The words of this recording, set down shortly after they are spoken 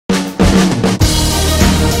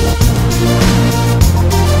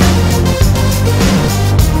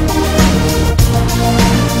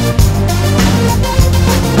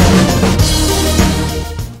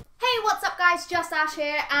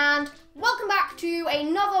to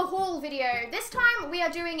another haul video. This time we are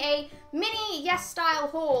doing a mini YESSTYLE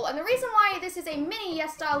haul, and the reason why this is a mini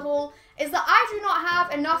YESSTYLE haul is that I do not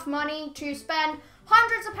have enough money to spend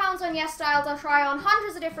hundreds of pounds on YESSTYLE to try on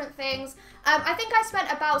hundreds of different things. I think I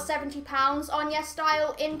spent about £70 on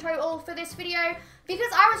YESSTYLE in total for this video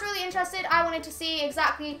because I was really interested. I wanted to see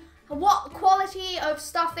exactly what quality of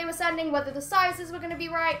stuff they were sending, whether the sizes were going to be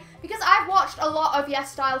right, because I've watched a lot of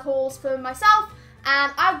YESSTYLE hauls for myself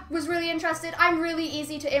and I was really interested. I'm really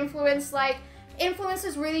easy to influence. Like,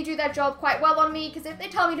 influencers really do their job quite well on me, because if they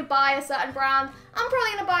tell me to buy a certain brand, I'm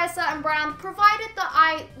probably going to buy a certain brand, provided that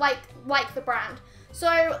I like the brand. So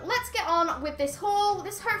let's get on with this haul.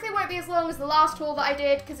 This hopefully won't be as long as the last haul that I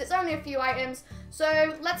did, because it's only a few items.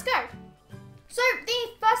 So let's go. So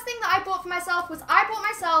the first thing that I bought for myself was I bought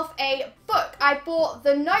myself a book. I bought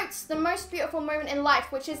The Notes, The Most Beautiful Moment in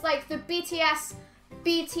Life, which is like the BTS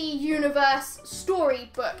BT Universe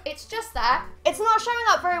storybook. It's just there. It's not showing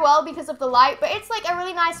up very well because of the light, but it's like a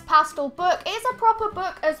really nice pastel book. It is a proper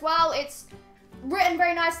book as well. It's written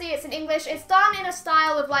very nicely. It's in English. It's done in a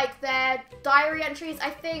style of like their diary entries. I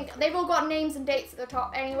think they've all got names and dates at the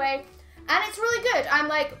top anyway, and it's really good. I'm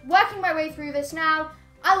like working my way through this now.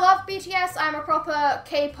 I love BTS. I'm a proper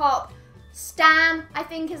K-pop stan, I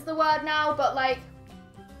think is the word now, but like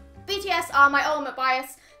BTS are my ultimate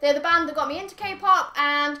bias. They're the band that got me into K-pop,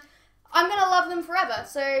 and I'm gonna love them forever.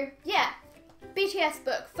 So yeah, BTS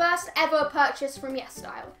book, first ever purchase from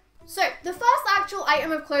YESSTYLE. So the first actual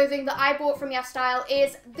item of clothing that I bought from YESSTYLE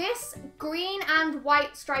is this green and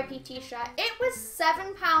white stripy t-shirt. It was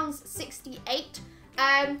 £7.68.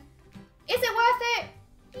 Is it worth it?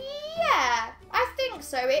 Yeah, I think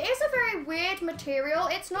so. It is a very weird material.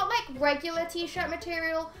 It's not like regular t-shirt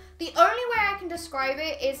material. The only way I can describe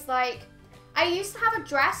it is like, I used to have a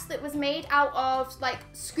dress that was made out of like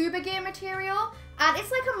scuba gear material, and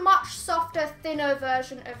it's like a much softer, thinner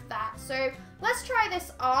version of that. So let's try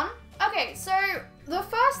this on. Okay, so the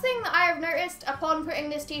first thing that I have noticed upon putting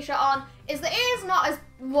this t-shirt on is that it is not as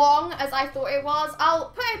long as I thought it was. I'll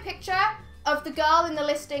put a picture of the girl in the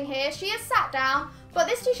listing here. She is sat down, but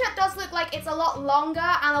this t-shirt does look like it's a lot longer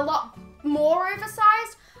and a lot more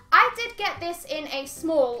oversized. I did get this in a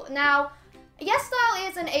small. Now, YESSTYLE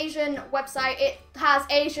is an Asian website. It has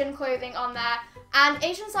Asian clothing on there, and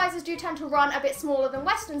Asian sizes do tend to run a bit smaller than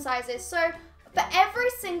Western sizes. So for every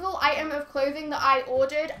single item of clothing that I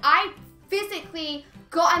ordered, I physically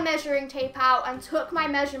got a measuring tape out and took my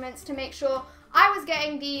measurements to make sure I was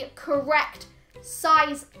getting the correct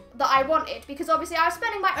size that I wanted, because obviously I was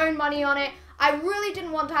spending my own money on it. I really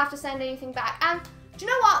didn't want to have to send anything back. And do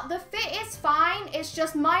you know what? The fit is fine. It's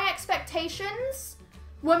just my expectations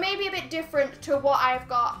were maybe a bit different to what I've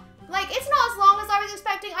got. Like, it's not as long as I was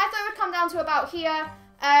expecting. I thought it would come down to about here.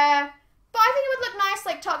 But I think it would look nice,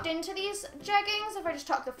 like, tucked into these jeggings if I just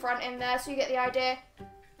tuck the front in there so you get the idea.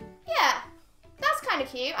 Yeah, that's kind of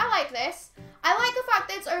cute. I like this. I like the fact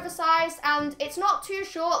that it's oversized and it's not too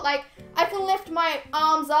short. Like, I can lift my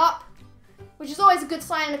arms up, which is always a good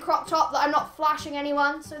sign in a crop top that I'm not flashing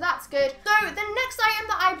anyone, so that's good. So the next item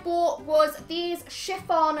that I bought was these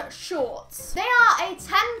chiffon shorts. They are a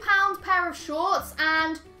 £10 pair of shorts,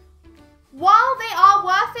 and while they are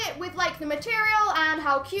worth it with like the material and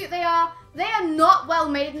how cute they are not well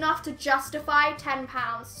made enough to justify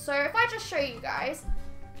 £10. So if I just show you guys,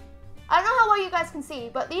 I don't know how well you guys can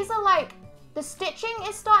see, but these are like, the stitching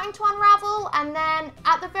is starting to unravel, and then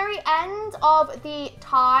at the very end of the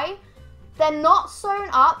tie, they're not sewn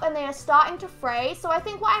up and they are starting to fray. So I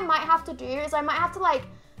think what I might have to do is I might have to like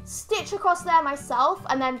stitch across there myself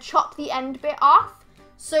and then chop the end bit off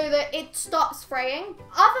so that it stops fraying.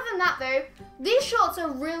 Other than that though, these shorts are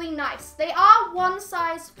really nice. They are one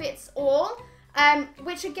size fits all,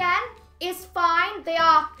 which again is fine. They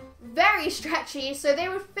are very stretchy, so they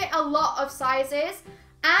would fit a lot of sizes,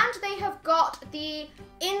 and they have got the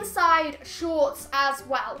inside shorts as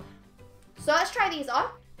well. So let's try these on.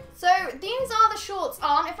 So these are the shorts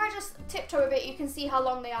on. If I just tiptoe a bit, you can see how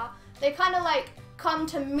long they are. They kind of like come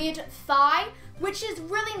to mid-thigh, which is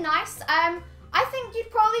really nice. I think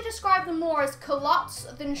you'd probably describe them more as culottes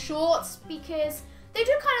than shorts, because they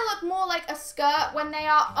do kind of look more like a skirt when they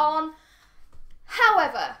are on.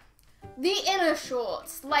 However, the inner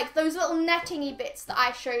shorts, like those little netting-y bits that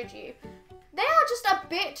I showed you, they are just a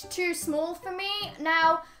bit too small for me.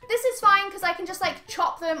 Now, this is fine because I can just like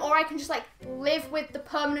chop them, or I can just like live with the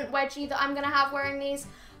permanent wedgie that I'm gonna have wearing these.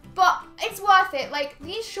 But it's worth it. Like,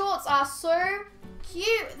 these shorts are so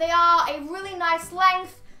cute. They are a really nice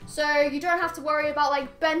length, so you don't have to worry about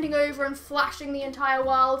like bending over and flashing the entire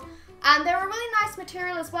world. And they're a really nice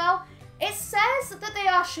material as well. It says that they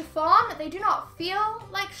are chiffon. They do not feel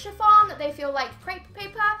like chiffon. They feel like crepe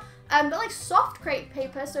paper, but like soft crepe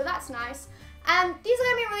paper, so that's nice. And these are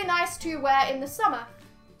gonna be really nice to wear in the summer.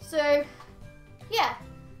 So, yeah,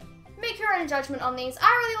 make your own judgment on these. I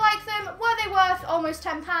really like them. Were they worth almost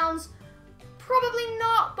 £10? Probably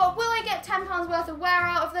not, but will I get £10 worth of wear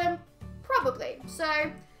out of them? Probably. So,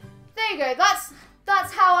 there you go.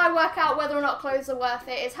 That's how I work out whether or not clothes are worth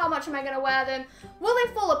it, is how much am I going to wear them? Will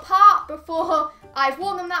they fall apart before I've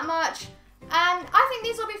worn them that much? And I think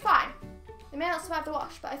these will be fine. They may not survive the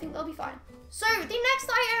wash, but I think they'll be fine. So the next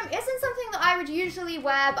item isn't something that I would usually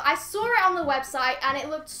wear, but I saw it on the website and it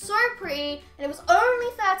looked so pretty and it was only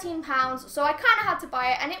 £13, so I kind of had to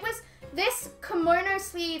buy it. And it was this kimono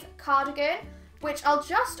sleeve cardigan, which I'll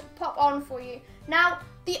just pop on for you. Now,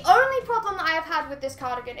 the only problem that I have had with this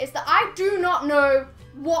cardigan is that I do not know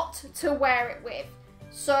what to wear it with.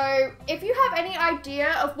 So if you have any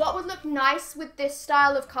idea of what would look nice with this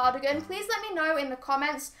style of cardigan, please let me know in the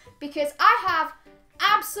comments, because I have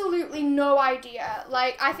absolutely no idea.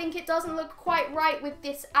 Like, I think it doesn't look quite right with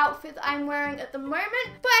this outfit that I'm wearing at the moment.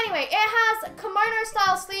 But anyway, it has kimono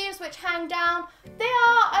style sleeves which hang down. They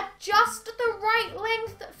are just the right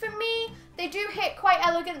length for me. They do hit quite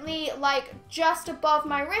elegantly, like just above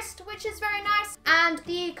my wrist, which is very nice. And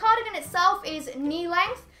the cardigan itself is knee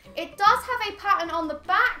length. It does have a pattern on the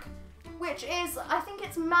back, which is, I think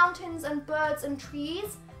it's mountains and birds and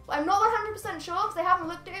trees. But I'm not 100% sure because I haven't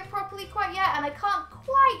looked at it properly quite yet and I can't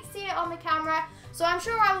quite see it on the camera. So I'm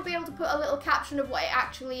sure I will be able to put a little caption of what it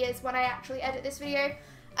actually is when I actually edit this video.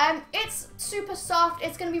 It's super soft.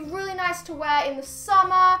 It's going to be really nice to wear in the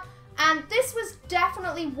summer. And this was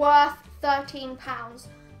definitely worth £13.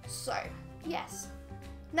 So, yes.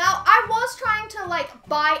 Now, I was trying to, like,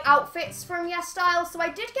 buy outfits from YESSTYLE, so I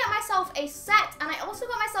did get myself a set, and I also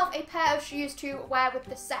got myself a pair of shoes to wear with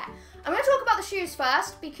the set. I'm going to talk about the shoes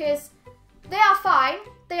first, because they are fine.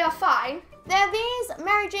 They are fine. They're these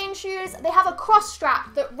Mary Jane shoes. They have a cross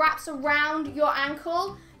strap that wraps around your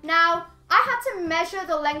ankle. Now, I had to measure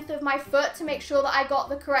the length of my foot to make sure that I got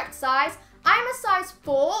the correct size. I'm a size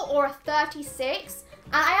 4 or a 36.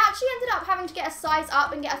 And I actually ended up having to get a size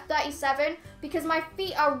up and get a 37 because my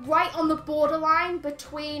feet are right on the borderline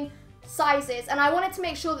between sizes. And I wanted to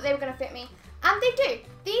make sure that they were going to fit me. And they do.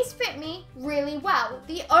 These fit me really well.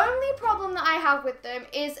 The only problem that I have with them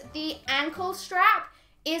is the ankle strap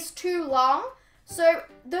is too long. So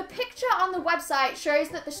the picture on the website shows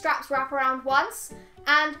that the straps wrap around once.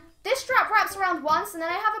 And this strap wraps around once and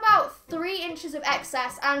then I have about 3 inches of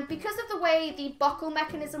excess. And because of the way the buckle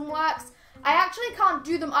mechanism works, I actually can't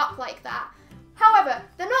do them up like that. However,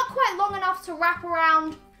 they're not quite long enough to wrap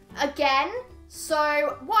around again.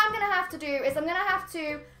 So what I'm going to have to do is I'm going to have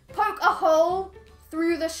to poke a hole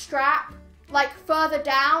through the strap, like further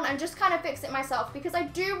down, and just kind of fix it myself because I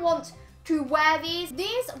do want to wear these.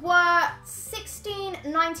 These were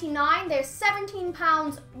 $16.99. They're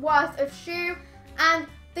 £17 worth of shoe, and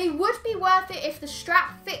they would be worth it if the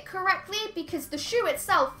strap fit correctly because the shoe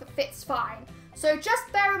itself fits fine. So just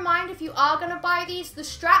bear in mind if you are going to buy these, the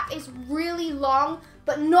strap is really long,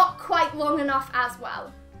 but not quite long enough as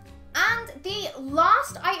well. And the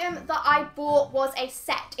last item that I bought was a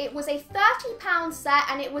set. It was a £30 set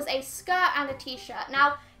and it was a skirt and a t-shirt.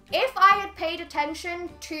 Now, if I had paid attention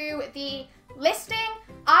to the listing,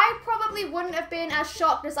 I probably wouldn't have been as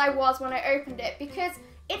shocked as I was when I opened it because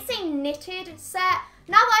it's a knitted set.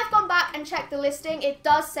 Now that I've gone back and checked the listing, it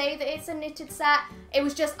does say that it's a knitted set. It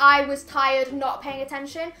was just I was tired not paying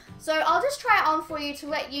attention. So I'll just try it on for you to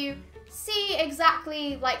let you see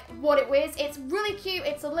exactly like what it was. It's really cute.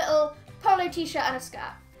 It's a little polo t-shirt and a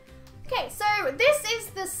skirt. Okay, so this is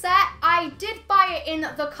the set. I did buy it in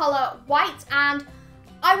the color white and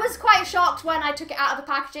I was quite shocked when I took it out of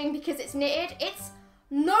the packaging because it's knitted. It's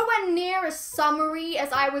nowhere near as summery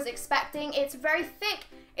as I was expecting. It's very thick.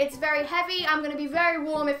 It's very heavy. I'm going to be very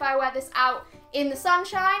warm if I wear this out in the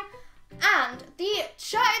sunshine. And the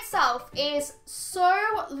shirt itself is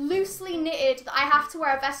so loosely knitted that I have to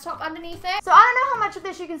wear a vest top underneath it. So I don't know how much of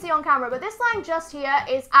this you can see on camera, but this line just here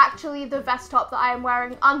is actually the vest top that I am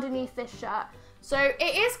wearing underneath this shirt. So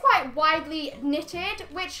it is quite widely knitted,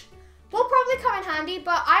 which will probably come in handy,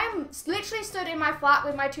 but I am literally stood in my flat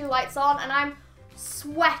with my 2 lights on and I'm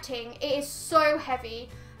sweating. It is so heavy.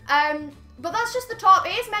 But that's just the top.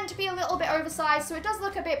 It is meant to be a little bit oversized, so it does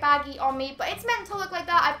look a bit baggy on me, but it's meant to look like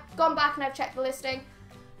that. I've gone back and I've checked the listing.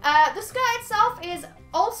 The skirt itself is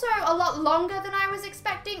also a lot longer than I was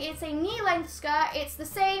expecting. It's a knee-length skirt. It's the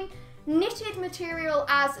same knitted material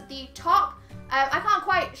as the top. I can't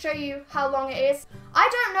quite show you how long it is. I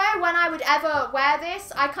don't know when I would ever wear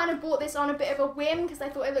this. I kind of bought this on a bit of a whim because I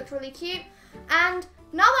thought it looked really cute. And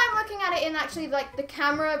now that I'm looking at it in actually like the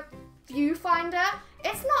camera viewfinder,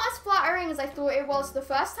 it's not as flattering as I thought it was the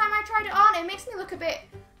first time I tried it on. It makes me look a bit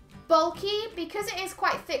bulky because it is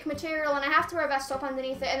quite thick material and I have to wear a vest top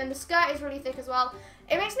underneath it, and then the skirt is really thick as well.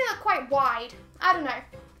 It makes me look quite wide. I don't know.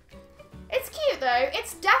 It's cute though.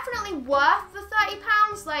 It's definitely worth the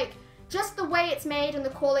 £30. Like, just the way it's made and the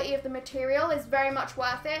quality of the material is very much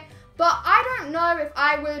worth it. But I don't know if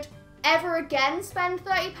I would ever again spend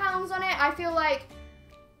 £30 on it. I feel like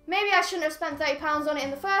maybe I shouldn't have spent £30 on it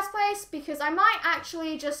in the first place because I might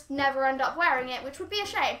actually just never end up wearing it, which would be a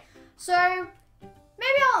shame. So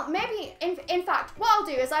in fact, what I'll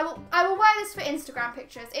do is I will wear this for Instagram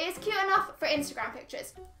pictures. It is cute enough for Instagram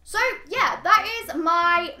pictures. So yeah, that is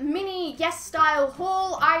my mini YESSTYLE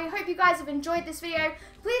haul. I hope you guys have enjoyed this video.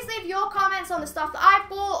 Please leave your comments on the stuff that I've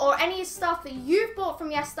bought or any stuff that you've bought from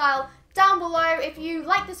YESSTYLE down below. If you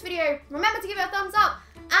like this video, remember to give it a thumbs up.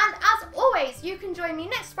 And as always, you can join me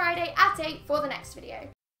next Friday at 8 for the next video.